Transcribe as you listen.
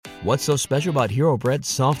What's so special about Hero Bread's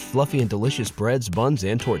soft, fluffy, and delicious breads, buns,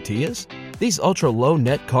 and tortillas? These ultra-low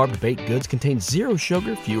net-carb baked goods contain zero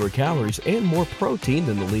sugar, fewer calories, and more protein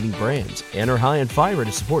than the leading brands, and are high in fiber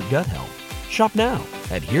to support gut health. Shop now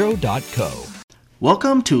at hero.co.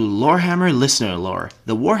 Welcome to Lorehammer Listener Lore,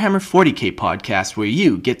 the Warhammer 40k podcast where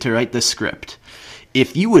you get to write the script.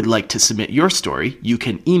 If you would like to submit your story, you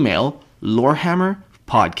can email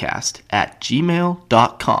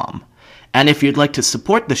lorehammerpodcast@gmail.com. And if you'd like to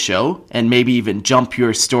support the show and maybe even jump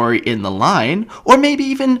your story in the line, or maybe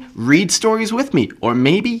even read stories with me, or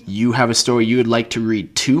maybe you have a story you would like to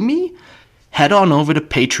read to me, head on over to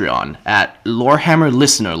Patreon at Lorehammer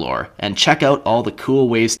Listener Lore and check out all the cool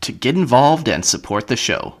ways to get involved and support the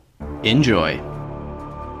show. Enjoy.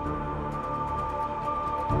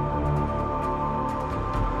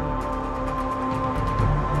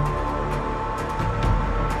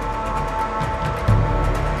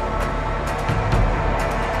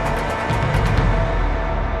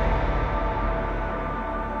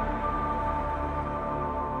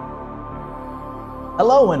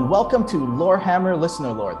 Hello and welcome to Lorehammer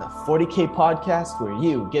Listener Lore, the 40k podcast where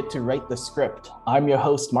you get to write the script. I'm your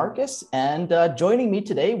host, Marcus, and joining me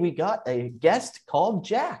today, we got a guest called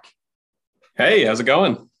Jack. Hey, how's it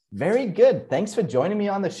going? Very good. Thanks for joining me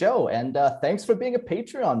on the show, and thanks for being a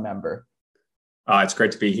Patreon member. It's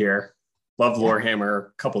great to be here. Love Lorehammer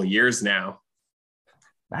a couple of years now.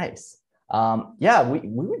 Nice. We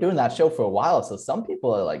were doing that show for a while, so some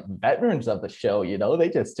people are like veterans of the show, you know, they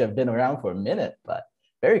just have been around for a minute, but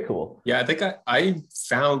very cool. Yeah, I think I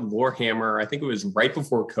found Lorehammer, I think it was right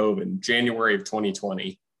before COVID, January of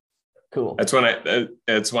 2020. Cool. That's when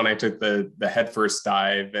I took the headfirst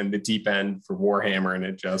dive and the deep end for Warhammer, and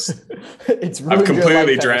it just I'm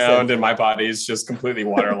completely drowned and my body is just completely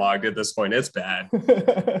waterlogged at this point. It's bad.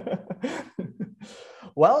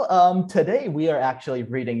 Well, today we are actually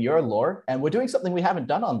reading your lore, and we're doing something we haven't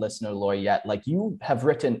done on Listener Lore yet. Like, you have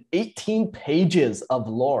written 18 pages of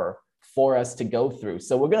lore for us to go through.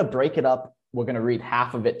 So we're going to break it up. We're going to read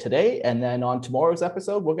half of it today, and then on tomorrow's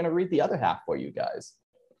episode, we're going to read the other half for you guys.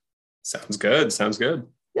 Sounds good. Sounds good.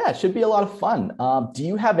 Yeah, it should be a lot of fun. Do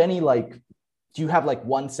you have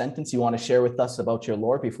one sentence you want to share with us about your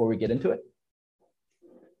lore before we get into it?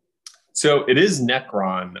 So it is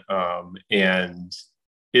Necron, and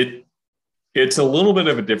it's a little bit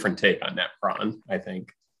of a different take on Necron, I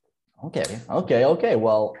think. Okay.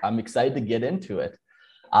 Well, I'm excited to get into it.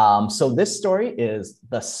 So this story is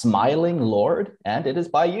The Smiling Lord, and it is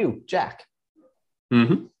by you, Jack.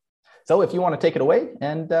 Mm-hmm. So if you want to take it away,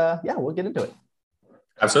 and we'll get into it.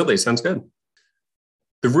 Absolutely. Sounds good.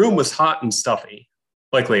 The room was hot and stuffy,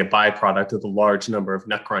 likely a byproduct of the large number of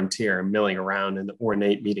Necrontyr milling around in the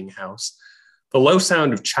ornate meeting house. The low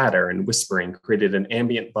sound of chatter and whispering created an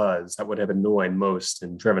ambient buzz that would have annoyed most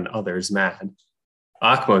and driven others mad.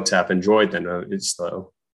 Akhmotep enjoyed the noise,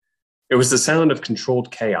 though. It was the sound of controlled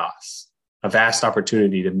chaos, a vast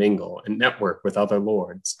opportunity to mingle and network with other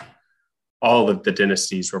lords. All of the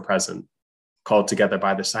dynasties were present, called together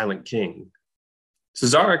by the Silent King.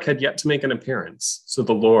 Cesaric had yet to make an appearance, so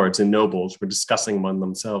the lords and nobles were discussing among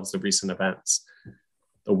themselves the recent events.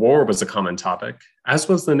 The war was a common topic, as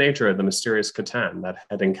was the nature of the mysterious Catan that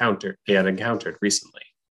they had encountered recently.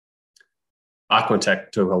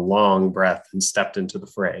 Akhmotep took a long breath and stepped into the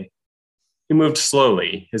fray. He moved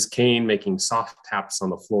slowly, his cane making soft taps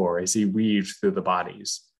on the floor as he weaved through the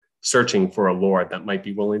bodies, searching for a lord that might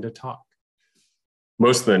be willing to talk.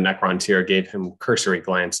 Most of the Necrontyr gave him cursory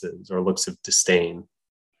glances or looks of disdain.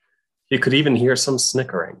 He could even hear some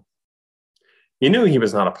snickering. He knew he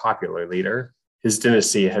was not a popular leader. His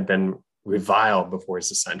dynasty had been reviled before his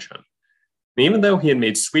ascension. And even though he had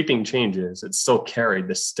made sweeping changes, it still carried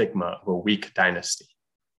the stigma of a weak dynasty.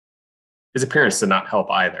 His appearance did not help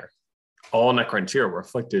either. All Necrontyr were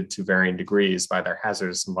afflicted to varying degrees by their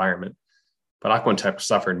hazardous environment, but Akhmotep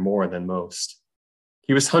suffered more than most.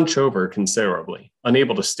 He was hunched over considerably,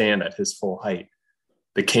 unable to stand at his full height,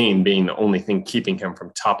 the cane being the only thing keeping him from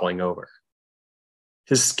toppling over.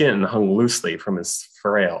 His skin hung loosely from his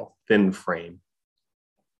frail, thin frame.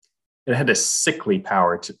 It had a sickly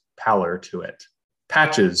pallor to it.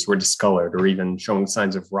 Patches were discolored or even showing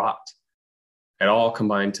signs of rot. It all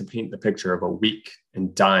combined to paint the picture of a weak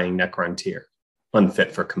and dying Necrontyr,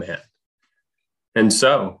 unfit for command. And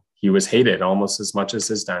so, he was hated almost as much as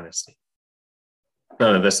his dynasty.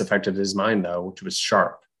 None of this affected his mind, though, which was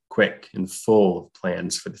sharp, quick, and full of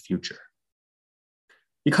plans for the future.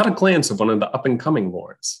 He caught a glance of one of the up-and-coming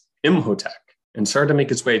lords, Imhotep, and started to make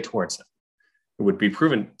his way towards him. It would be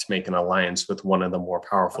prudent to make an alliance with one of the more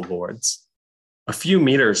powerful lords. A few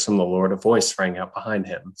meters from the lord, a voice rang out behind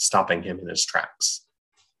him, stopping him in his tracks.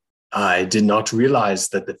 I did not realize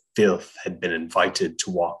that the filth had been invited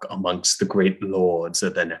to walk amongst the great lords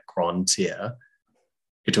of the Necrontyr.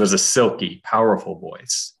 It was a silky, powerful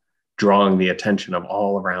voice, drawing the attention of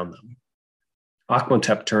all around them.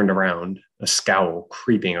 Akmotep turned around, a scowl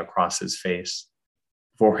creeping across his face.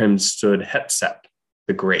 Before him stood Hetsep,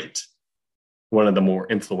 the Great, one of the more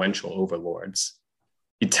influential overlords.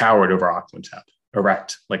 He towered over Akmotep,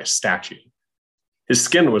 erect like a statue. His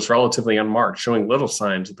skin was relatively unmarked, showing little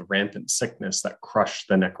signs of the rampant sickness that crushed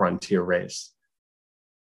the Necrontyr race.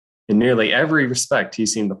 In nearly every respect, he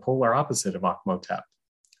seemed the polar opposite of Akmotep,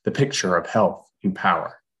 the picture of health and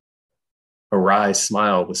power. A wry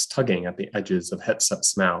smile was tugging at the edges of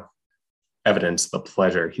Hetsep's mouth, evidence of the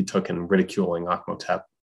pleasure he took in ridiculing Akmotep.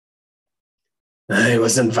 I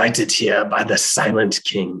was invited here by the Silent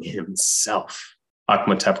King himself,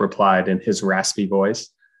 Akmotep replied in his raspy voice.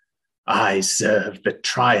 I serve the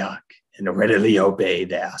Triarch and readily obey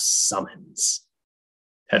their summons.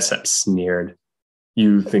 Hetsep sneered.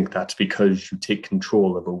 You think that's because you take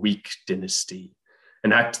control of a weak dynasty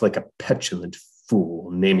and act like a petulant fool,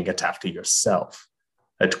 naming it after yourself,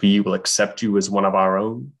 that we will accept you as one of our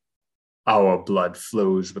own? Our blood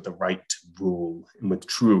flows with the right to rule and with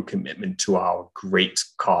true commitment to our great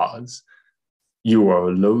cause. You are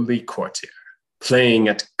a lowly courtier, playing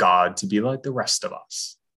at God to be like the rest of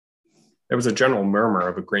us. There was a general murmur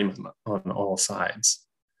of agreement on all sides.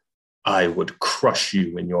 I would crush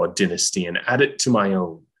you in your dynasty and add it to my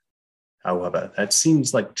own. However, that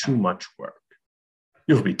seems like too much work.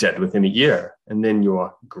 You'll be dead within a year, and then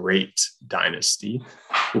your great dynasty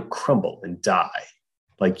will crumble and die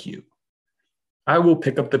like you. I will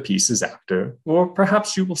pick up the pieces after, or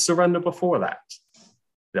perhaps you will surrender before that.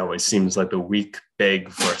 It always seems like the weak beg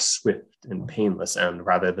for a swift and painless end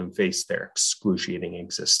rather than face their excruciating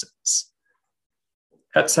existence.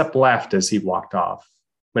 Hetsep laughed as he walked off,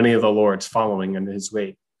 many of the lords following in his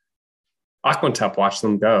wake. Akmotep watched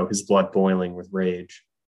them go, his blood boiling with rage.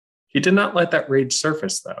 He did not let that rage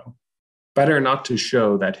surface, though. Better not to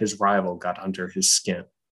show that his rival got under his skin.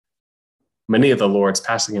 Many of the lords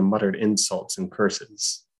passing him muttered insults and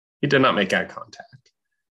curses. He did not make eye contact.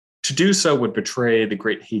 To do so would betray the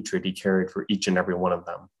great hatred he carried for each and every one of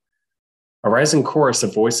them. A rising chorus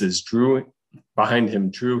of voices behind him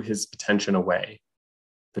drew his attention away.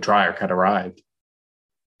 The Triarch had arrived.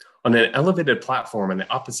 On an elevated platform on the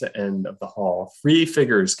opposite end of the hall, 3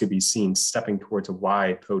 figures could be seen stepping towards a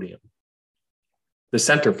wide podium. The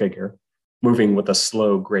center figure, moving with a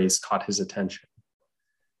slow grace, caught his attention.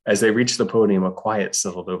 As they reached the podium, a quiet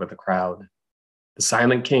settled over the crowd. The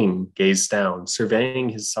Silent King gazed down, surveying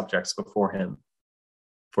his subjects before him.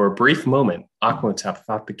 For a brief moment, Akmotep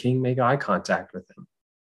thought the king made eye contact with him.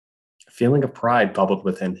 A feeling of pride bubbled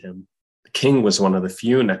within him. The king was one of the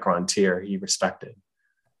few Necrontyr he respected.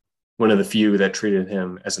 One of the few that treated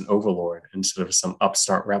him as an overlord instead of some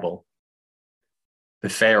upstart rebel. The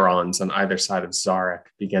Pharaons on either side of Zarek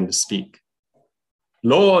began to speak.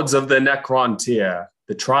 Lords of the Necrontyr,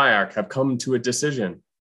 the Triarch have come to a decision.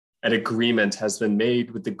 An agreement has been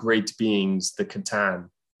made with the great beings, the Catan.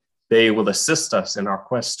 They will assist us in our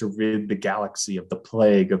quest to rid the galaxy of the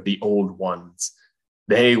plague of the old ones.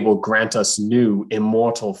 They will grant us new,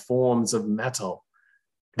 immortal forms of metal.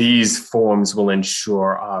 These forms will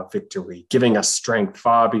ensure our victory, giving us strength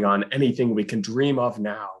far beyond anything we can dream of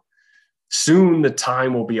now. Soon the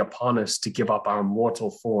time will be upon us to give up our mortal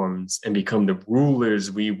forms and become the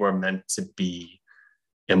rulers we were meant to be.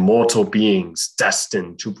 Immortal beings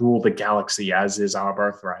destined to rule the galaxy as is our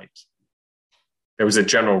birthright. There was a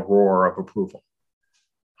general roar of approval.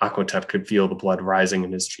 Akmotep could feel the blood rising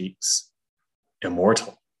in his cheeks.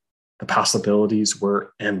 Immortal. The possibilities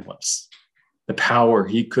were endless. The power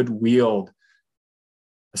he could wield.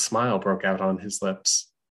 A smile broke out on his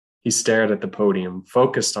lips. He stared at the podium,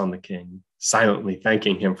 focused on the king, silently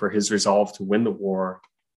thanking him for his resolve to win the war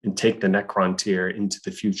and take the Necrontyr into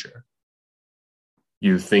the future.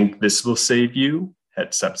 You think this will save you?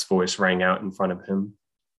 Hetsep's voice rang out in front of him,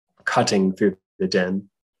 cutting through the din.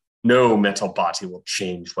 No metal body will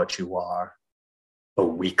change what you are. A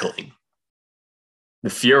weakling. The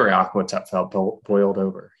fury Akmotep felt boiled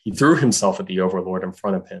over. He threw himself at the overlord in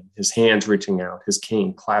front of him, his hands reaching out, his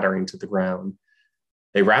cane clattering to the ground.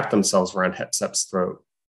 They wrapped themselves around Hetsep's throat.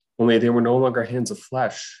 Only they were no longer hands of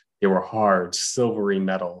flesh. They were hard, silvery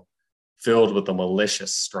metal, filled with a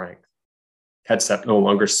malicious strength. Hetsep no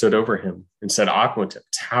longer stood over him. Instead, Akmotep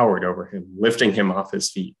towered over him, lifting him off his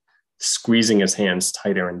feet, squeezing his hands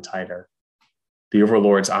tighter and tighter. The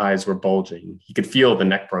overlord's eyes were bulging. He could feel the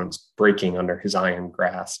neck bones breaking under his iron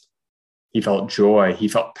grasp. He felt joy. He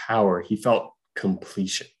felt power. He felt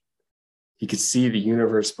completion. He could see the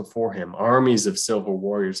universe before him, armies of silver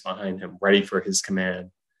warriors behind him, ready for his command.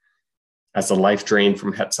 As the life drained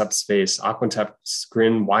from Hetzep's face, Aquatep's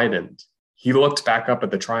grin widened. He looked back up at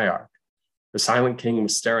the Triarch. The Silent King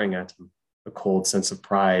was staring at him, a cold sense of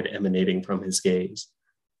pride emanating from his gaze.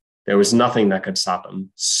 There was nothing that could stop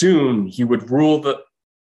him. Soon he would rule the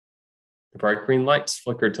bright green lights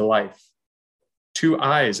flickered to life, 2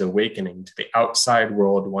 eyes awakening to the outside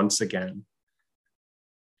world once again.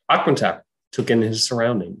 Aquatep took in his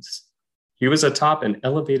surroundings. He was atop an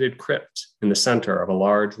elevated crypt in the center of a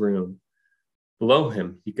large room. Below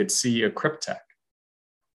him, he could see a cryptech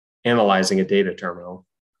analyzing a data terminal.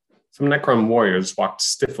 Some Necron warriors walked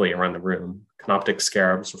stiffly around the room. Canoptic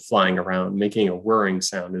scarabs were flying around, making a whirring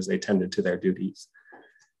sound as they tended to their duties.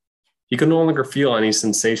 He could no longer feel any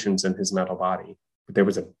sensations in his metal body, but there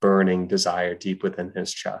was a burning desire deep within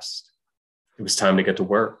his chest. It was time to get to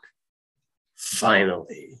work.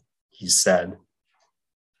 Finally, he said.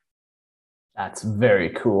 That's very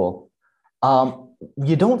cool.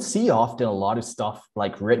 You don't see often a lot of stuff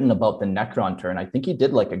like written about the Necron turn. I think he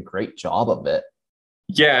did like a great job of it.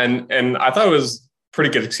 Yeah, and I thought it was a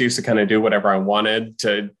pretty good excuse to kind of do whatever I wanted,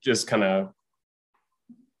 to just kind of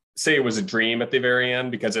say it was a dream at the very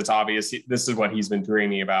end, because it's obvious this is what he's been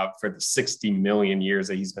dreaming about for the 60 million years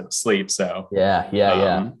that he's been asleep. So yeah.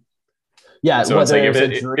 So it's like if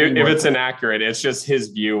it's or... inaccurate, it's just his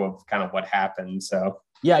view of kind of what happened. So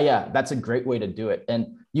yeah, that's a great way to do it.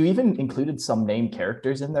 And you even included some named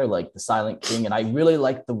characters in there, like the Silent King. And I really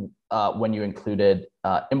liked the when you included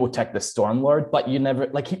Imhotep the Stormlord, but you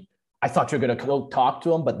never I thought you were going to go talk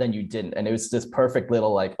to him, but then you didn't. And it was this perfect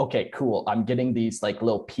little like, okay, cool. I'm getting these like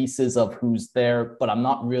little pieces of who's there, but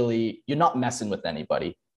you're not messing with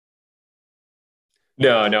anybody.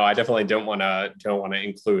 No, I definitely don't want to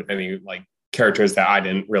include any like characters that I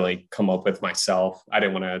didn't really come up with myself. I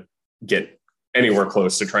didn't want to get anywhere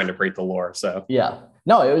close to trying to break the lore. So yeah,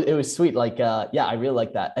 no, it was sweet. Like, yeah, I really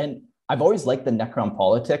like that. And I've always liked the Necron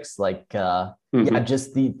politics, like, yeah,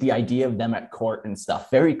 just the idea of them at court and stuff.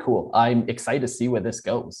 Very cool. I'm excited to see where this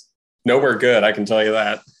goes. Nowhere good, I can tell you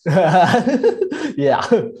that. Yeah.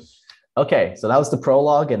 Okay, so that was the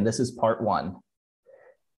prologue, and this is part 1.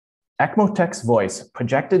 Ekmotec's voice,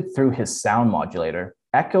 projected through his sound modulator,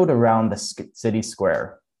 echoed around the city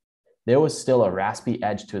square. There was still a raspy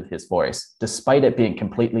edge to his voice, despite it being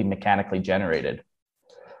completely mechanically generated.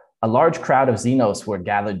 A large crowd of Xenos were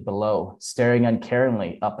gathered below, staring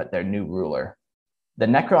uncaringly up at their new ruler. The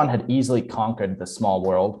Necron had easily conquered the small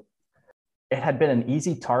world. It had been an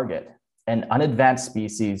easy target, an unadvanced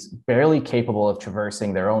species barely capable of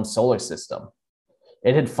traversing their own solar system.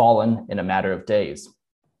 It had fallen in a matter of days.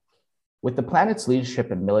 With the planet's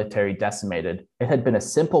leadership and military decimated, it had been a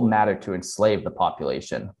simple matter to enslave the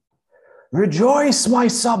population. "Rejoice, my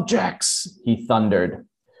subjects," he thundered.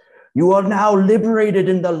 "You are now liberated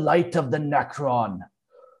in the light of the Necron.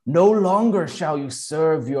 No longer shall you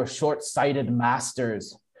serve your short-sighted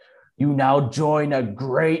masters. You now join a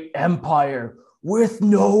great empire with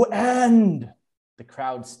no end." The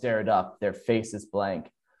crowd stared up, their faces blank,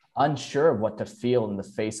 unsure of what to feel in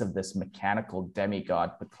the face of this mechanical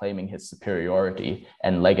demigod proclaiming his superiority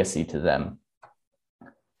and legacy to them.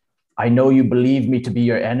 "I know you believe me to be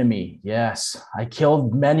your enemy. Yes, I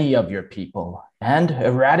killed many of your people and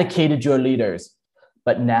eradicated your leaders.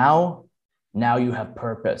 But now you have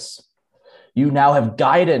purpose. You now have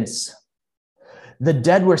guidance. The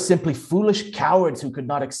dead were simply foolish cowards who could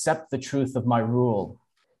not accept the truth of my rule."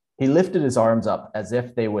 He lifted his arms up as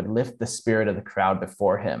if they would lift the spirit of the crowd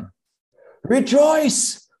before him.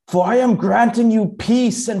 "Rejoice, for I am granting you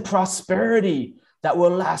peace and prosperity that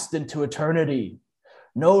will last into eternity.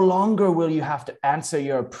 No longer will you have to answer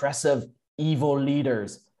your oppressive, evil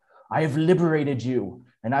leaders. I have liberated you,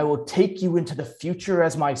 and I will take you into the future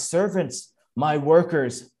as my servants, my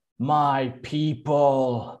workers, my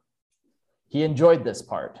people." He enjoyed this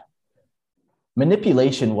part.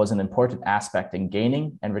 Manipulation was an important aspect in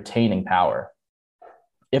gaining and retaining power.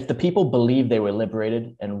 If the people believed they were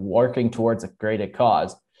liberated and working towards a greater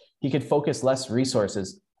cause, he could focus less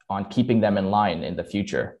resources on keeping them in line in the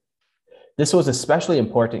future. This was especially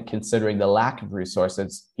important considering the lack of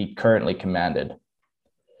resources he currently commanded.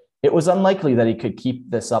 It was unlikely that he could keep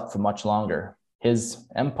this up for much longer. His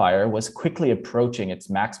empire was quickly approaching its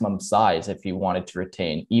maximum size if he wanted to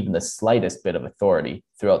retain even the slightest bit of authority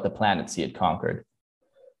throughout the planets he had conquered.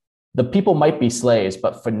 The people might be slaves,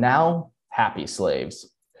 but for now, happy slaves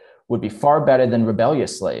would be far better than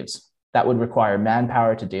rebellious slaves. That would require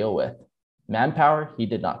manpower to deal with. Manpower he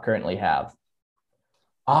did not currently have.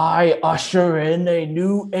 "I usher in a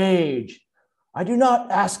new age. I do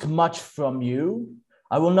not ask much from you.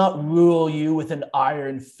 I will not rule you with an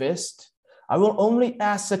iron fist. I will only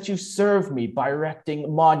ask that you serve me by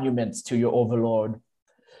erecting monuments to your overlord.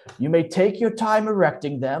 You may take your time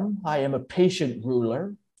erecting them. I am a patient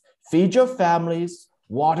ruler. Feed your families,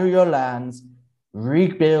 water your lands,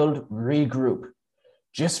 rebuild, regroup.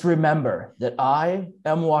 Just remember that I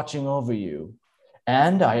am watching over you,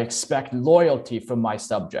 and I expect loyalty from my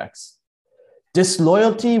subjects.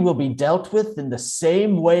 Disloyalty will be dealt with in the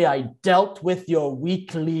same way I dealt with your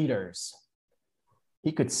weak leaders.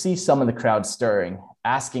 He could see some in the crowd stirring,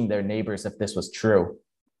 asking their neighbors if this was true.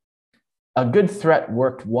 A good threat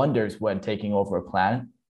worked wonders when taking over a planet.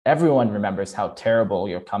 Everyone remembers how terrible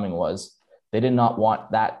your coming was. They did not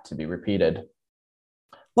want that to be repeated.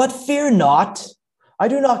 But fear not. I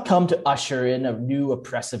do not come to usher in a new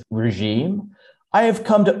oppressive regime. I have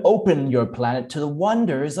come to open your planet to the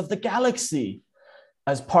wonders of the galaxy.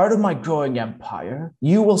 As part of my growing empire,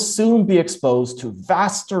 you will soon be exposed to a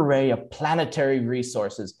vast array of planetary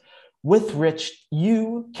resources with which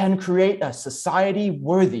you can create a society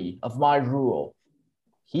worthy of my rule.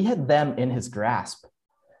 He had them in his grasp.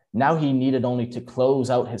 Now he needed only to close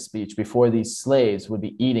out his speech before these slaves would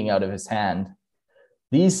be eating out of his hand.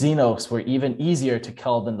 These Xenos were even easier to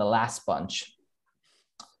kill than the last bunch.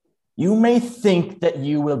 You may think that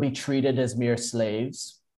you will be treated as mere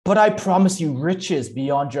slaves, but I promise you riches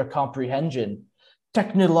beyond your comprehension,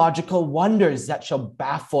 technological wonders that shall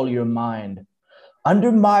baffle your mind.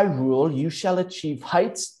 Under my rule, you shall achieve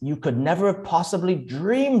heights you could never have possibly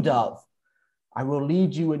dreamed of. I will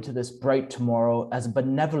lead you into this bright tomorrow as a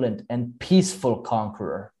benevolent and peaceful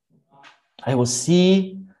conqueror. I will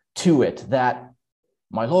see to it that,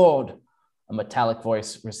 my lord, a metallic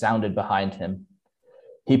voice resounded behind him.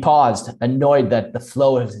 He paused, annoyed that the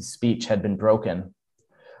flow of his speech had been broken.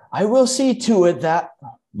 I will see to it that,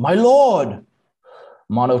 my lord,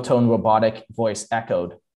 monotone robotic voice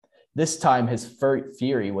echoed. This time his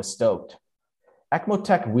fury was stoked.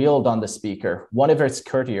 Ekmotech wheeled on the speaker. One of its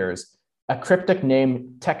courtiers, a cryptic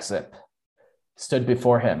named Texip, stood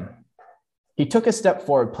before him. He took a step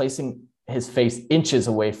forward, placing his face inches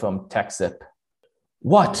away from Texip.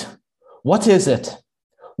 What? What is it?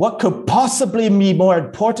 What could possibly be more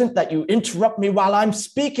important that you interrupt me while I'm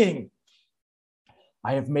speaking?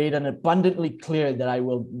 I have made it abundantly clear that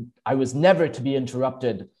I was never to be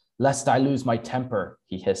interrupted, lest I lose my temper,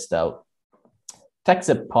 he hissed out.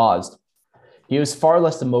 Texip paused. He was far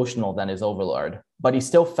less emotional than his overlord, but he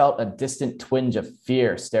still felt a distant twinge of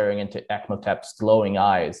fear staring into Ekmotep's glowing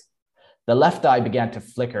eyes. The left eye began to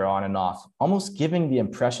flicker on and off, almost giving the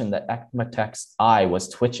impression that Ekmotep's eye was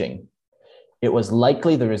twitching. It was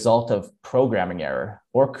likely the result of programming error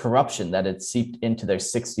or corruption that had seeped into their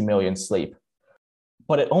 60 million sleep.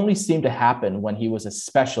 But it only seemed to happen when he was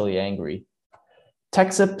especially angry.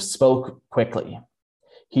 Texip spoke quickly.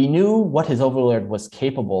 He knew what his overlord was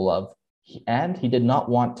capable of, and he did not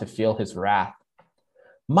want to feel his wrath.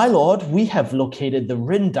 My lord, we have located the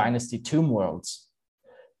Rin Dynasty tomb worlds.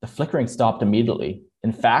 The flickering stopped immediately.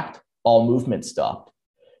 In fact, all movement stopped.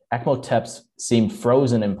 Ekmotep seemed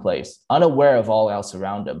frozen in place, unaware of all else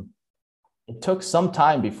around him. It took some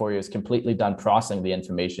time before he was completely done processing the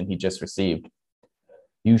information he just received.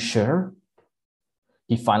 You sure?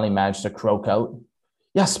 He finally managed to croak out.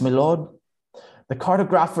 Yes, my lord. The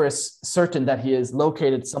cartographer is certain that he has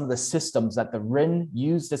located some of the systems that the Rin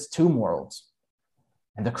used as tomb worlds.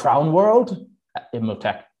 And the crown world?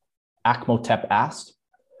 Ekmotep asked.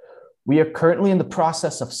 We are currently in the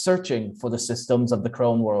process of searching for the systems of the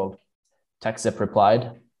crown world, Texip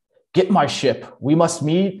replied. Get my ship. We must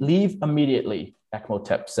leave immediately,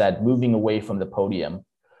 Ekmotep said, moving away from the podium.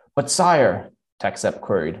 But sire, Texip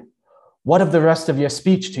queried, what of the rest of your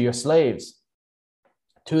speech to your slaves?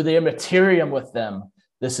 To the immaterium with them.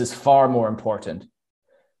 This is far more important,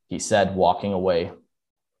 he said, walking away.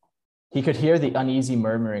 He could hear the uneasy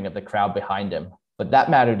murmuring of the crowd behind him, but that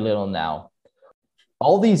mattered little now.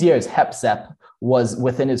 All these years, Hepzep was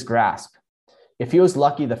within his grasp. If he was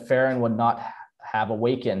lucky, the Pharaoh would not have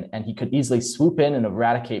awakened, and he could easily swoop in and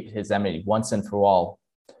eradicate his enemy once and for all.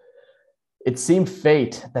 It seemed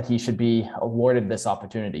fate that he should be awarded this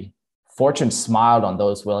opportunity. Fortune smiled on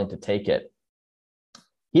those willing to take it.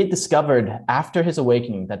 He had discovered after his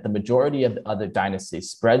awakening that the majority of the other dynasties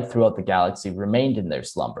spread throughout the galaxy remained in their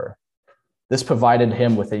slumber. This provided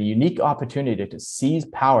him with a unique opportunity to seize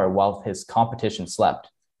power while his competition slept.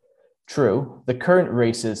 True, the current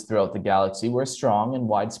races throughout the galaxy were strong and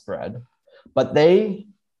widespread, but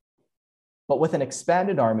with an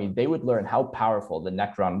expanded army, they would learn how powerful the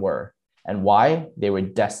Necron were and why they were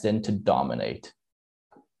destined to dominate.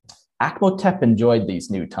 Ekmotep enjoyed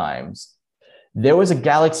these new times. There was a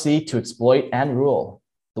galaxy to exploit and rule.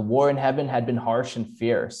 The war in heaven had been harsh and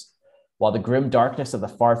fierce. While the grim darkness of the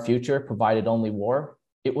far future provided only war,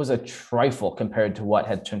 it was a trifle compared to what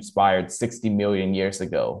had transpired 60 million years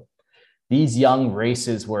ago. These young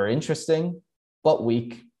races were interesting, but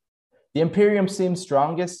weak. The Imperium seemed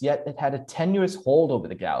strongest, yet it had a tenuous hold over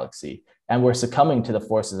the galaxy and were succumbing to the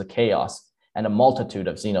forces of chaos and a multitude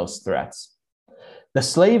of Xenos threats. The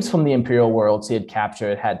slaves from the Imperial worlds he had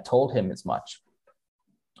captured had told him as much.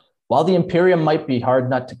 While the Imperium might be hard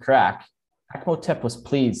nut to crack, Akmotep was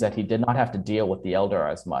pleased that he did not have to deal with the Eldar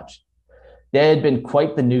as much. They had been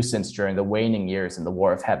quite the nuisance during the waning years in the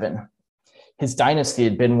War of Heaven. His dynasty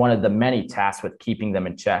had been one of the many tasked with keeping them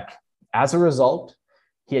in check. As a result,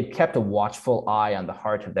 he had kept a watchful eye on the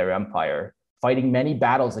heart of their empire, fighting many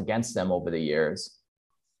battles against them over the years.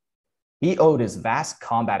 He owed his vast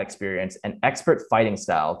combat experience and expert fighting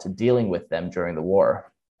style to dealing with them during the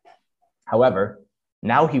war. However,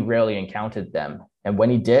 now he rarely encountered them, and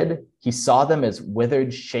when he did, he saw them as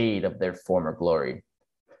withered shade of their former glory.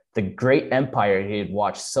 The great empire he had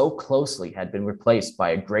watched so closely had been replaced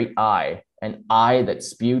by a great eye, an eye that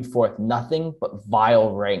spewed forth nothing but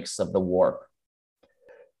vile ranks of the warp.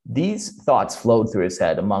 These thoughts flowed through his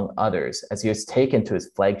head, among others, as he was taken to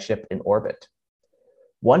his flagship in orbit.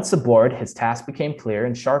 Once aboard, his task became clear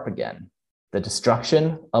and sharp again. The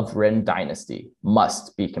destruction of Rin Dynasty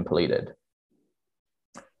must be completed.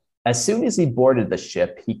 As soon as he boarded the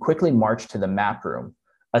ship, he quickly marched to the map room,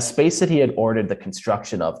 a space that he had ordered the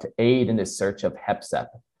construction of to aid in his search of Hepsep.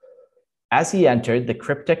 As he entered, the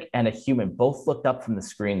cryptic and a human both looked up from the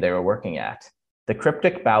screen they were working at. The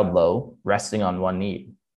cryptic bowed low, resting on one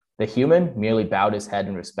knee. The human merely bowed his head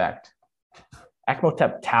in respect.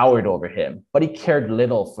 Akmotep towered over him, but he cared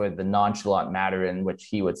little for the nonchalant manner in which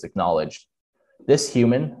he was acknowledged. This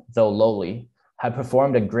human, though lowly, had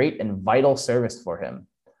performed a great and vital service for him.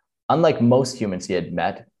 Unlike most humans he had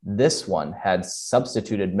met, this one had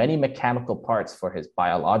substituted many mechanical parts for his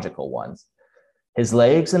biological ones. His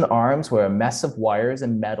legs and arms were a mess of wires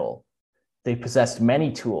and metal. They possessed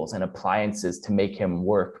many tools and appliances to make him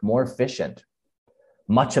work more efficient.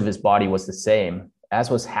 Much of his body was the same, as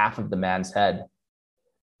was half of the man's head.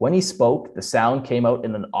 When he spoke, the sound came out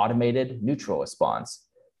in an automated, neutral response.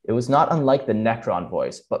 It was not unlike the Necron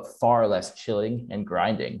voice, but far less chilling and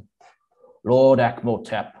grinding. Lord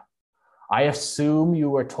Akmotep, I assume you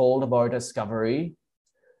were told of our discovery,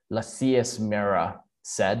 Lassius Mira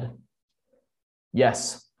said.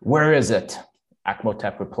 Yes, where is it?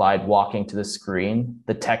 Akmotep replied, walking to the screen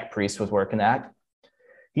the tech priest was working at.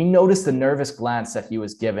 He noticed the nervous glance that he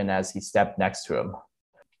was given as he stepped next to him.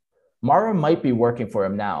 Mara might be working for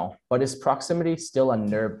him now, but his proximity still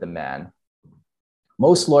unnerved the man.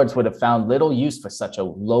 Most lords would have found little use for such a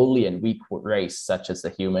lowly and weak race such as the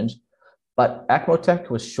humans, but Akmotep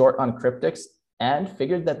was short on cryptics and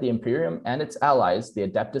figured that the Imperium and its allies, the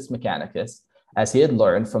Adeptus Mechanicus, as he had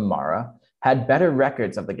learned from Mara, had better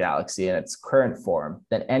records of the galaxy in its current form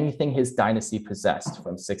than anything his dynasty possessed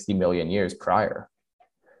from 60 million years prior.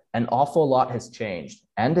 An awful lot has changed,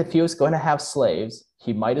 and if he was going to have slaves,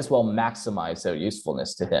 he might as well maximize their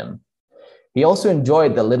usefulness to him. He also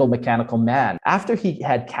enjoyed the little mechanical man. After he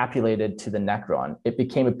had capulated to the Necron, it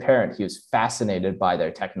became apparent he was fascinated by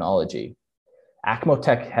their technology.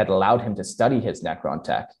 Akmotep had allowed him to study his Necron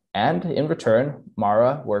tech, and in return,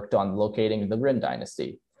 Mara worked on locating the Rin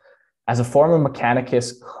dynasty. As a former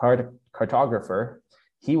Mechanicus cartographer,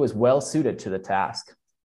 he was well suited to the task.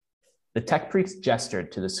 The tech priest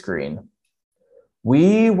gestured to the screen.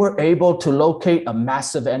 We were able to locate a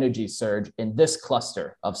massive energy surge in this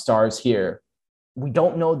cluster of stars here. We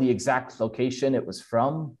don't know the exact location it was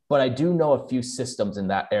from, but I do know a few systems in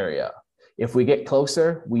that area. If we get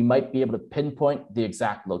closer, we might be able to pinpoint the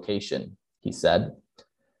exact location, he said.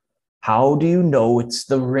 How do you know it's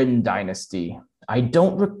the Rin dynasty? I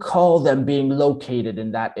don't recall them being located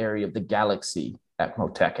in that area of the galaxy,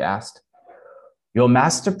 Akmotep asked. Your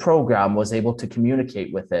master program was able to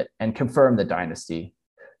communicate with it and confirm the dynasty.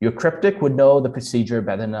 Your cryptic would know the procedure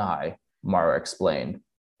better than I, Mara explained.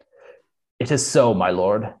 It is so, my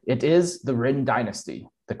lord. It is the Rin dynasty,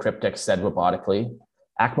 the cryptic said robotically.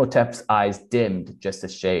 Akmotep's eyes dimmed just a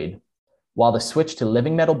shade. While the switch to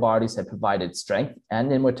living metal bodies had provided strength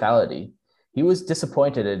and immortality, he was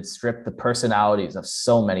disappointed it had stripped the personalities of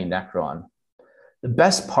so many Necron. The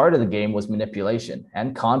best part of the game was manipulation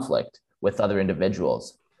and conflict with other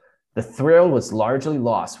individuals. The thrill was largely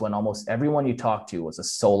lost when almost everyone you talked to was a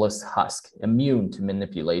soulless husk, immune to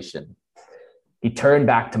manipulation. He turned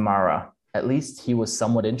back to Mara. At least he was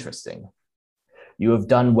somewhat interesting. You have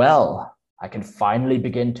done well. I can finally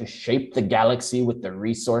begin to shape the galaxy with the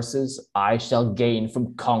resources I shall gain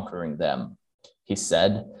from conquering them. he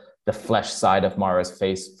said. The flesh side of Mara's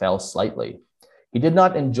face fell slightly. He did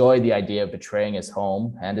not enjoy the idea of betraying his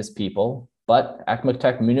home and his people, but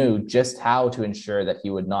Akmatep knew just how to ensure that he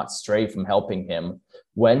would not stray from helping him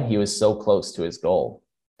when he was so close to his goal.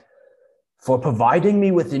 For providing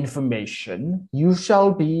me with information, you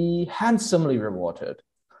shall be handsomely rewarded.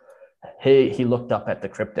 He looked up at the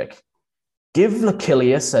cryptic. Give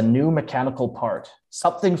Lachilius a new mechanical part,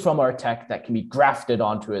 something from our tech that can be grafted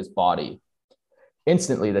onto his body.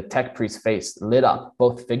 Instantly, the tech priest's face lit up,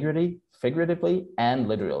 both figuratively and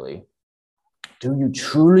literally. Do you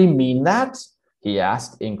truly mean that? He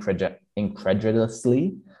asked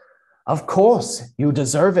incredulously. Of course, you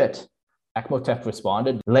deserve it, Akmotep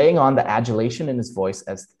responded, laying on the adulation in his voice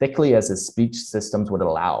as thickly as his speech systems would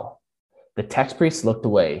allow. The tech priest looked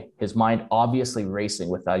away, his mind obviously racing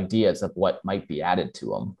with ideas of what might be added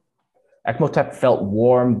to him. Akmotep felt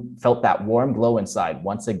that warm glow inside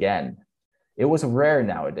once again. It was rare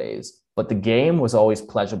nowadays, but the game was always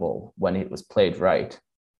pleasurable when it was played right.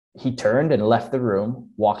 He turned and left the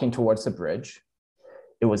room, walking towards the bridge.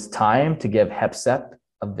 It was time to give Hepsep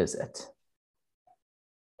a visit.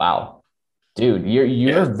 Wow. Dude,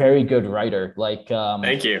 you're a very good writer.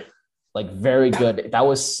 Thank you. Like very good. That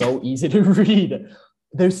was so easy to read.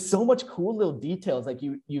 There's so much cool little details. Like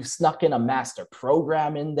you snuck in a master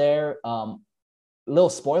program in there. Little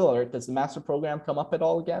spoiler alert, does the master program come up at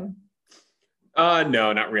all again?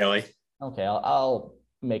 No, not really. Okay, I'll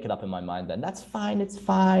make it up in my mind then. That's fine. It's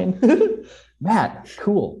fine. Man,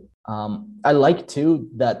 cool. I like too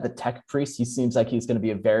that the tech priest, he seems like he's going to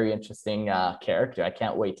be a very interesting character. I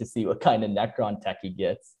can't wait to see what kind of Necron tech he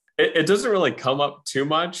gets. It doesn't really come up too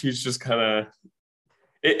much. He's just kind of,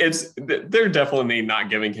 they're definitely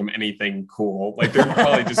not giving him anything cool. Like they're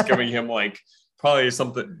probably just giving him probably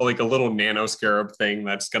something like a little nano scarab thing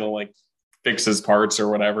that's going to fix his parts or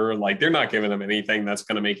whatever. Like they're not giving him anything that's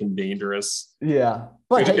going to make him dangerous. Yeah.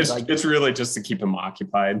 But it's really just to keep him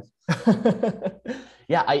occupied.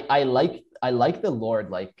 Yeah, I like the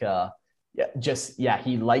Lord,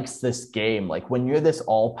 he likes this game. Like when you're this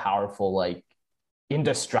all-powerful,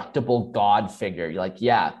 indestructible God figure,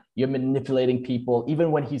 you're manipulating people.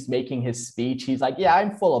 Even when he's making his speech, he's like, yeah,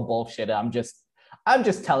 I'm full of bullshit. I'm just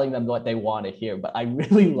telling them what they want to hear. But I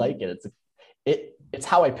really like it. It's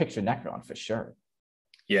how I picture Necron for sure.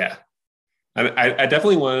 Yeah. I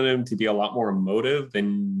definitely wanted him to be a lot more emotive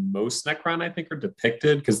than most Necron, I think, are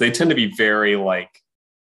depicted, because they tend to be very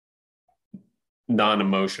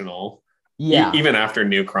non-emotional. Yeah. Even after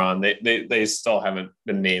Necron, they still haven't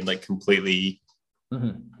been made completely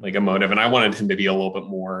emotive, and I wanted him to be a little bit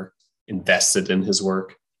more invested in his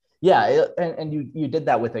work. Yeah, and you did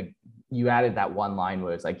that with you added that one line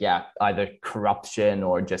where it's either corruption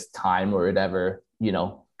or just time or whatever,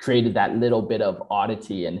 created that little bit of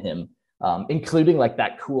oddity in him. Including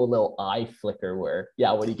that cool little eye flicker where,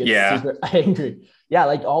 when he gets super angry. Yeah,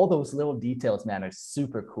 all those little details, man, are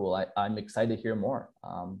super cool. I'm excited to hear more.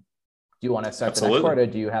 Do you want to start the next part, or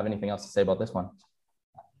do you have anything else to say about this one?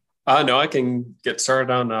 No, I can get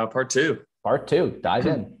started on part two. Part two, dive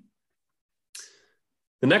in.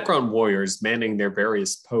 The Necron warriors manning their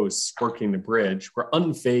various posts working the bridge were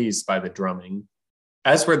unfazed by the drumming,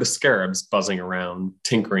 as were the scarabs buzzing around,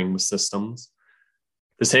 tinkering with systems.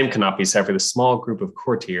 The same cannot be said for the small group of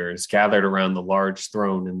courtiers gathered around the large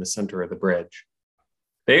throne in the center of the bridge.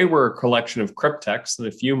 They were a collection of cryptecs and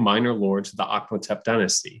a few minor lords of the Akmotep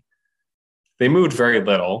dynasty. They moved very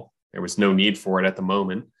little. There was no need for it at the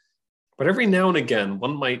moment. But every now and again,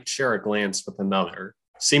 one might share a glance with another,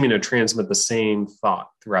 seeming to transmit the same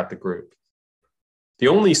thought throughout the group. The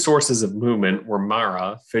only sources of movement were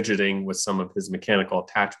Mara fidgeting with some of his mechanical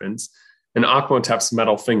attachments, and Akmotep's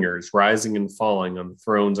metal fingers rising and falling on the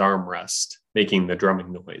throne's armrest, making the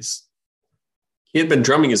drumming noise. He had been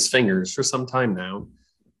drumming his fingers for some time now.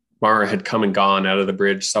 Mara had come and gone out of the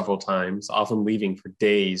bridge several times, often leaving for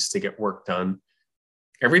days to get work done.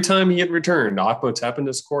 Every time he had returned, Akmotep and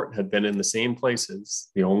his court had been in the same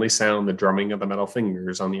places, the only sound the drumming of the metal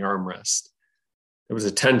fingers on the armrest. There was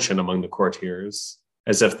a tension among the courtiers,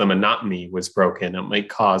 as if the monotony was broken and might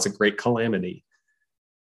cause a great calamity.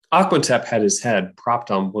 Akmotep had his head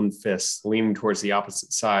propped on one fist, leaning towards the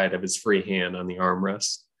opposite side of his free hand on the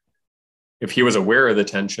armrest. If he was aware of the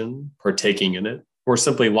tension, partaking in it, or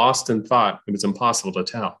simply lost in thought, it was impossible to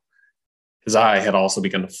tell. His eye had also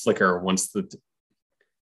begun to flicker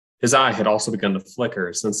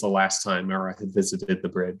since the last time Mara had visited the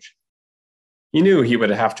bridge. He knew he would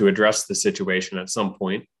have to address the situation at some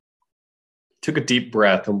point. He took a deep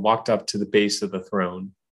breath and walked up to the base of the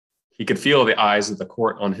throne. He could feel the eyes of the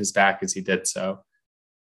court on his back as he did so.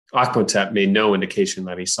 Akhmotep made no indication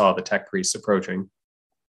that he saw the tech priest approaching.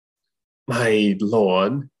 My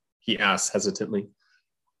lord, he asked hesitantly.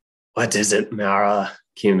 What is it, Mara?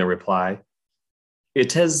 Came the reply.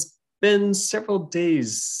 It has been several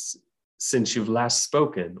days since you've last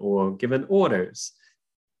spoken or given orders.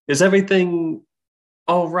 Is everything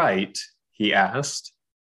all right? He asked.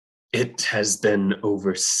 It has been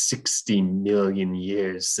over 60 million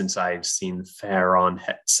years since I've seen Pharaoh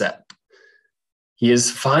Hetep. He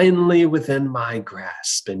is finally within my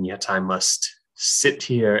grasp, and yet I must sit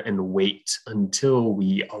here and wait until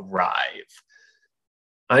we arrive.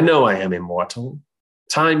 I know I am immortal.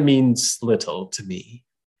 Time means little to me.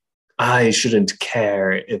 I shouldn't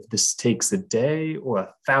care if this takes a day or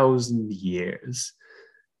 1,000 years.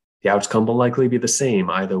 The outcome will likely be the same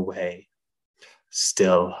either way.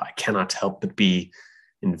 Still, I cannot help but be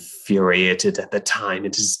infuriated at the time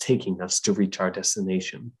it is taking us to reach our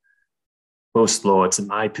destination. Most lords in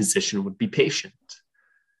my position would be patient.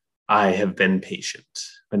 I have been patient,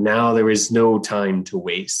 but now there is no time to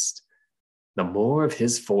waste. The more of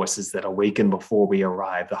his forces that awaken before we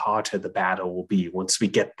arrive, the harder the battle will be once we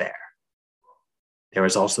get there. There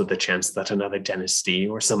is also the chance that another dynasty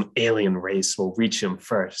or some alien race will reach him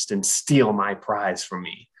first and steal my prize from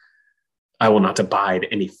me. I will not abide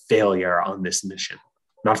any failure on this mission,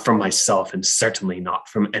 not from myself and certainly not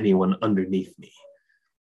from anyone underneath me.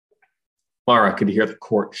 Mara could hear the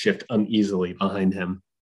court shift uneasily behind him.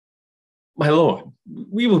 My lord,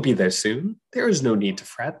 we will be there soon. There is no need to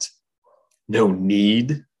fret. No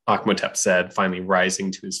need, Akhmotep said, finally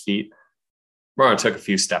rising to his feet. Mara took a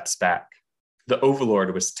few steps back. The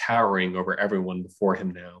overlord was towering over everyone before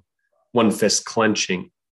him now, one fist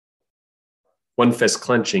clenching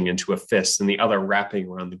into a fist and the other wrapping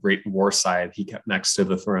around the great war scythe he kept next to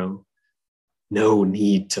the throne. No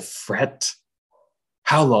need to fret.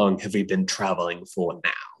 How long have we been traveling for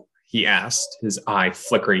now? He asked, his eye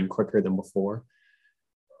flickering quicker than before.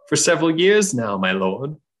 For several years now, my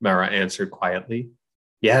lord, Mara answered quietly.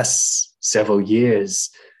 Yes, several years.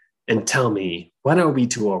 And tell me, when are we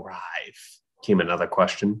to arrive? Came another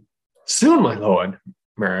question. Soon, my lord,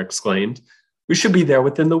 Mara exclaimed. We should be there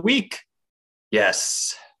within the week.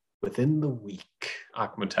 Yes, within the week,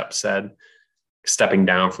 Akhmotep said, stepping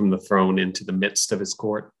down from the throne into the midst of his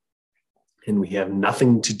court. And we have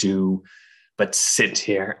nothing to do but sit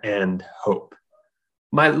here and hope.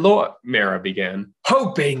 My lord, Mara began.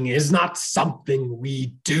 Hoping is not something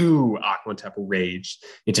we do, Akhmotep raged.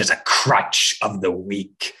 It is a crutch of the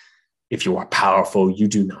weak. If you are powerful, you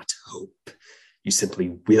do not hope. You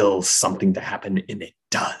simply will something to happen, and it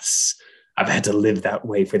does. I've had to live that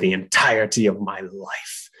way for the entirety of my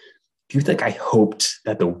life. Do you think I hoped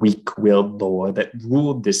that the weak-willed lord that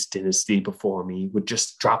ruled this dynasty before me would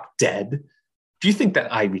just drop dead? Do you think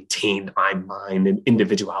that I retained my mind and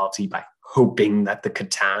individuality by hoping that the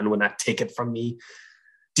Catan would not take it from me?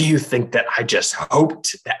 Do you think that I just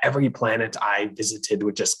hoped that every planet I visited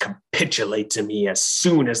would just capitulate to me as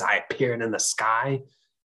soon as I appeared in the sky?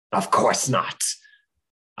 Of course not.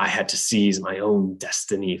 I had to seize my own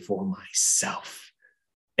destiny for myself.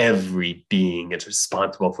 Every being is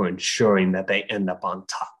responsible for ensuring that they end up on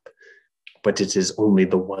top. But it is only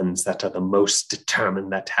the ones that are the most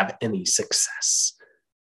determined that have any success.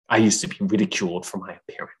 I used to be ridiculed for my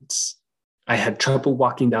appearance. I had trouble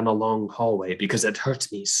walking down a long hallway because it hurt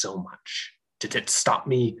me so much. Did it stop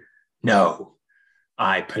me? No.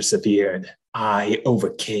 I persevered. I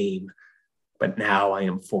overcame. But now I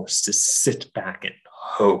am forced to sit back and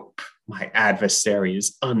hope. My adversary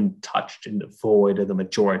is untouched and devoid of the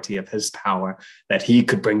majority of his power that he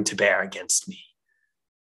could bring to bear against me.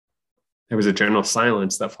 There was a general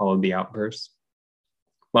silence that followed the outburst.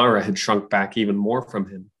 Mara had shrunk back even more from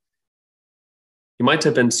him. He might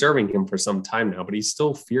have been serving him for some time now, but he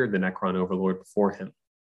still feared the Necron overlord before him.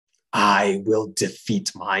 I will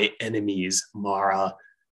defeat my enemies, Mara.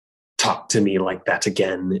 Talk to me like that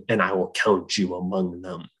again, and I will count you among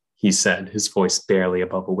them, he said, his voice barely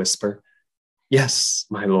above a whisper. Yes,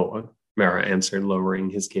 my lord, Mara answered, lowering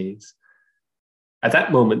his gaze. At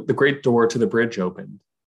that moment, the great door to the bridge opened,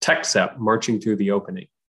 Tek-Sep marching through the opening.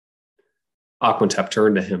 Akhmotep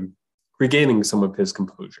turned to him, regaining some of his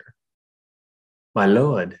composure. My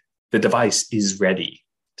lord, the device is ready,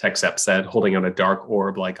 Tek-Sep said, holding out a dark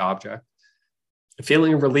orb-like object. A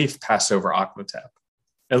feeling of relief passed over Akhmotep.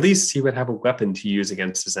 At least he would have a weapon to use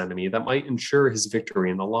against his enemy that might ensure his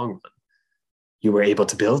victory in the long run. You were able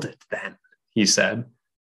to build it, then, he said.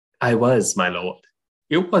 I was, my lord.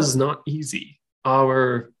 It was not easy.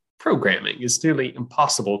 Our programming is nearly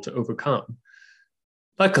impossible to overcome.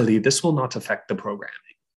 Luckily, this will not affect the programming,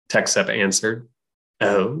 Tek-Sep answered.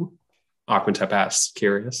 Oh? Aquatep asked,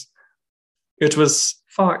 curious. It was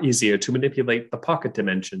far easier to manipulate the pocket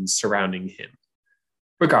dimensions surrounding him.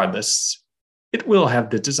 Regardless, it will have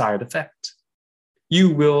the desired effect.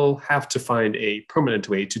 You will have to find a permanent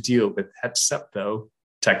way to deal with Hetsep, though,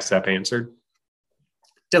 TechSep answered.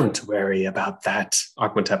 Don't worry about that,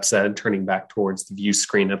 Aquatep said, turning back towards the view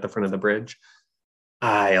screen at the front of the bridge.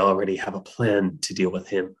 I already have a plan to deal with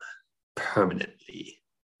him permanently.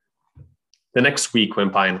 The next week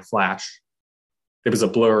went by in a flash. There was a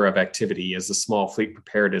blur of activity as the small fleet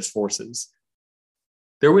prepared its forces.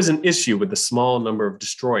 There was an issue with the small number of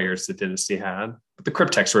destroyers the Dynasty had, but the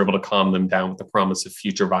Cryptex were able to calm them down with the promise of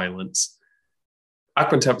future violence.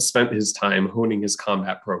 Aquatep spent his time honing his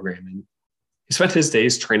combat programming. He spent his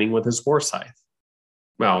days training with his war scythe.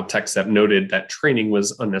 While TechSep noted that training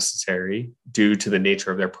was unnecessary due to the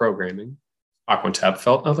nature of their programming, Aquatep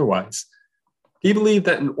felt otherwise. He believed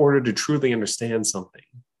that in order to truly understand something,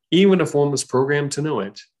 even if one was programmed to know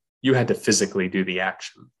it, you had to physically do the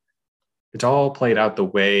action. It all played out the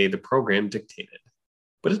way the program dictated,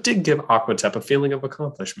 but it did give Aquatep a feeling of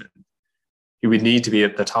accomplishment. He would need to be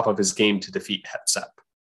at the top of his game to defeat Hetsep.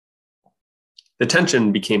 The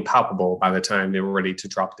tension became palpable by the time they were ready to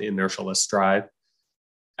drop the inertialist drive.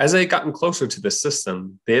 As they had gotten closer to the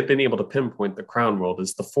system, they had been able to pinpoint the Crown World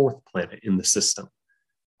as the fourth planet in the system.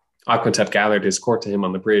 Aquatep gathered his court to him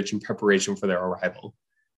on the bridge in preparation for their arrival.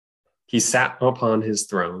 He sat upon his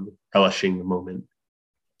throne, relishing the moment.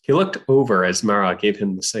 He looked over as Mara gave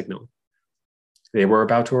him the signal. They were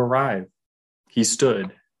about to arrive. He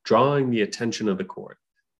stood, drawing the attention of the court.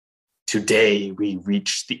 Today we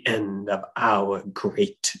reach the end of our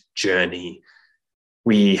great journey.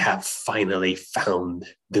 We have finally found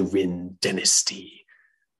the Rin dynasty.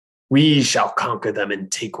 We shall conquer them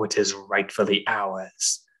and take what is rightfully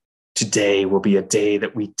ours. Today will be a day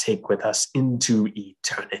that we take with us into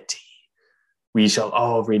eternity. We shall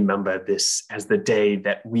all remember this as the day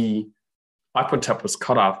that Aquatep was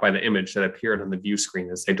cut off by the image that appeared on the view screen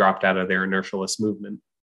as they dropped out of their inertialist movement.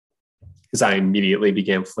 His eye immediately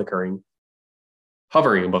began flickering.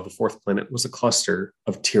 Hovering above the fourth planet was a cluster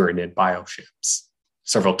of Tyranid bioships.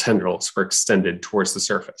 Several tendrils were extended towards the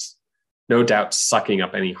surface, no doubt sucking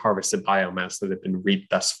up any harvested biomass that had been reaped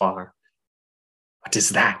thus far. What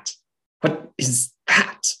is that? What is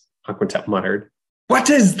that? Aquatep muttered. What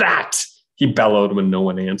is that? He bellowed when no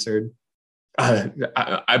one answered.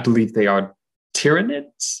 I believe they are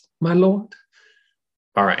Tyranids, my lord.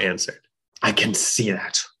 Mara answered. I can see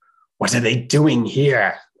that. What are they doing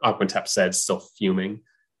here? Aquatep said, still fuming.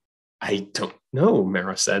 I don't know,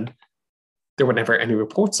 Mara said. There were never any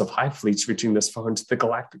reports of hive fleets reaching this far into the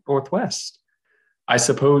galactic northwest. I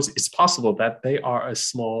suppose it's possible that they are a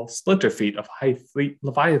small splinter fleet of hive fleet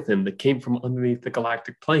Leviathan that came from underneath the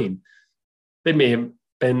galactic plane. They may have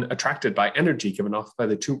been attracted by energy given off by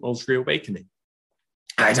the Two Worlds reawakening.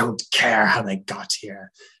 I don't care how they got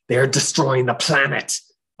here. They are destroying the planet,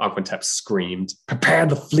 Aquatep screamed. Prepare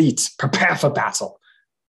the fleet. Prepare for battle.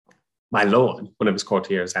 My lord, one of his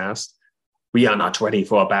courtiers asked. We are not ready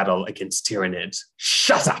for a battle against Tyranids.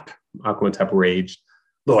 Shut up, Aquatep raged.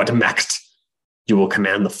 Lord Mecht, you will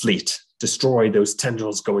command the fleet. Destroy those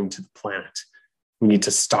tendrils going to the planet. We need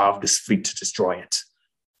to starve this fleet to destroy it.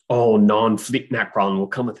 All non-fleet Necron will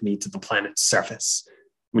come with me to the planet's surface.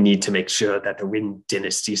 We need to make sure that the Rin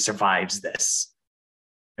dynasty survives this.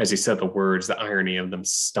 As he said the words, the irony of them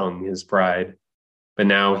stung his pride. But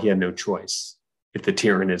now he had no choice. If the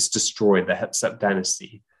Tyranids destroyed the Hetsep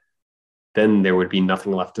dynasty, then there would be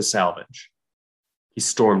nothing left to salvage. He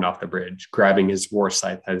stormed off the bridge, grabbing his war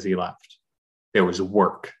scythe as he left. There was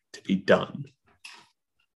work to be done.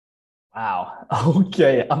 Wow.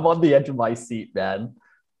 Okay, I'm on the edge of my seat, man.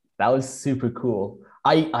 That was super cool.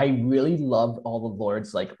 I really loved all the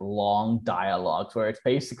Lord's like long dialogues where it's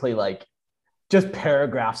basically like just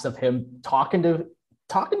paragraphs of him talking to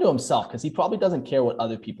himself because he probably doesn't care what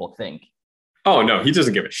other people think. Oh, no, he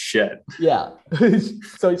doesn't give a shit. Yeah.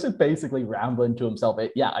 So he's just basically rambling to himself.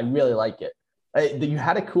 Yeah, I really like it. You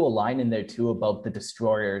had a cool line in there too about the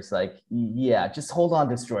destroyers. Like, yeah, just hold on,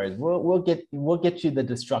 destroyers. We'll get you the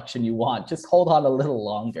destruction you want. Just hold on a little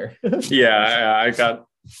longer. Yeah,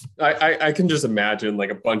 I can just imagine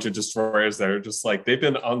like a bunch of destroyers that are just like, they've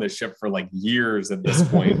been on this ship for like years at this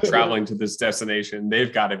point, traveling to this destination.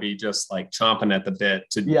 They've got to be just like chomping at the bit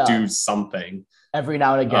to do something. Every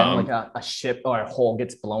now and again, like a ship or a hole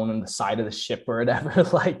gets blown in the side of the ship or whatever.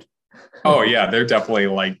 Like, oh yeah, they're definitely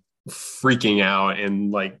like freaking out,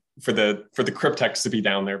 and like for the Cryptex to be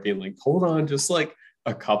down there being like, hold on, just like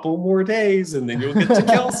a couple more days, and then you'll get to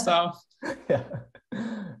kill stuff. Yeah.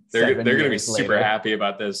 They're going to be super happy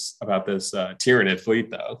about this Tyranid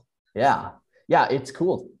fleet, though. Yeah. Yeah, it's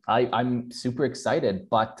cool. I'm super excited,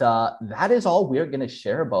 but that is all we're going to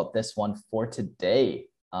share about this one for today.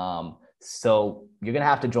 So you're going to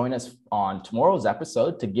have to join us on tomorrow's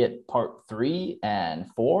episode to get part 3 and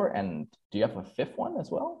 4. And do you have a 5th one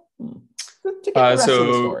as well? To get the rest of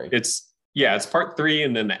the story. It's part 3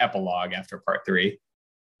 and then the epilogue after part 3.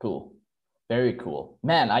 Cool. Very cool.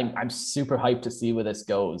 Man, I'm super hyped to see where this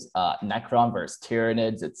goes. Necron versus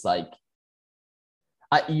Tyranids. It's like,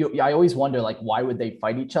 I always wonder, like, why would they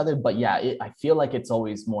fight each other? But yeah, I feel like it's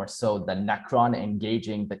always more so the Necron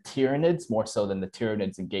engaging the Tyranids more so than the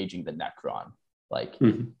Tyranids engaging the Necron. Like,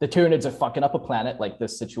 the Tyranids are fucking up a planet, like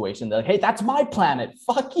this situation. They're like, hey, that's my planet.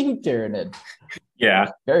 Fuck you, Tyranid.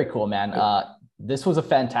 Yeah. Very cool, man. This was a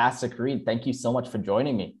fantastic read. Thank you so much for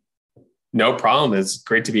joining me. No problem. It's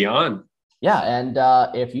great to be on. Yeah, and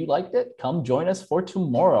if you liked it, come join us for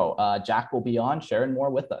tomorrow. Jack will be on sharing more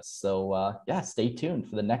with us. So yeah, stay tuned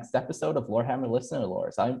for the next episode of Lorehammer Listener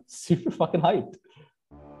Lores. I'm super fucking hyped.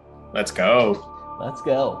 Let's go. Let's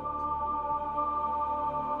go.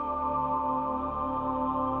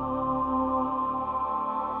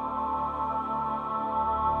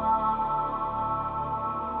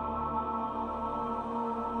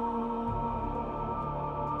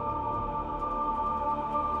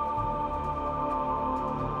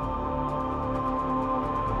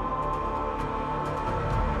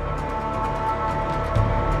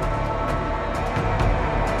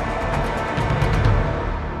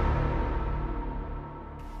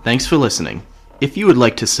 Thanks for listening. If you would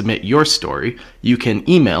like to submit your story, you can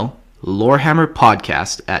email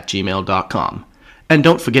lorehammerpodcast@gmail.com. And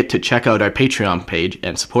don't forget to check out our Patreon page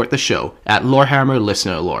and support the show at Lorehammer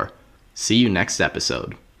Listener Lore. See you next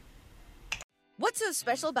episode. What's so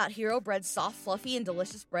special about Hero Bread's soft, fluffy, and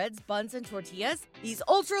delicious breads, buns, and tortillas? These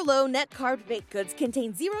ultra-low net-carb baked goods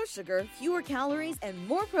contain zero sugar, fewer calories, and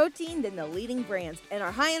more protein than the leading brands, and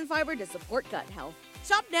are high in fiber to support gut health.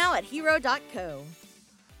 Shop now at hero.co.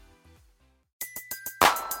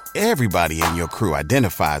 Everybody in your crew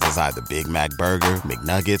identifies as either Big Mac Burger,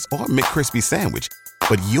 McNuggets, or McCrispy Sandwich.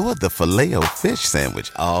 But you're the Filet-O-Fish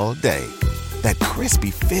Sandwich all day. That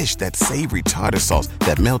crispy fish, that savory tartar sauce,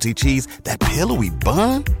 that melty cheese, that pillowy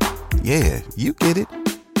bun. Yeah, you get it.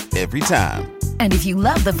 Every time. And if you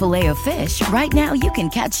love the Filet-O-Fish, right now you can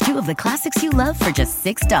catch 2 of the classics you love for just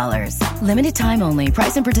 $6. Limited time only.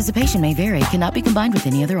 Price and participation may vary. Cannot be combined with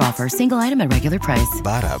any other offer. Single item at regular price.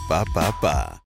 Ba-da-ba-ba-ba.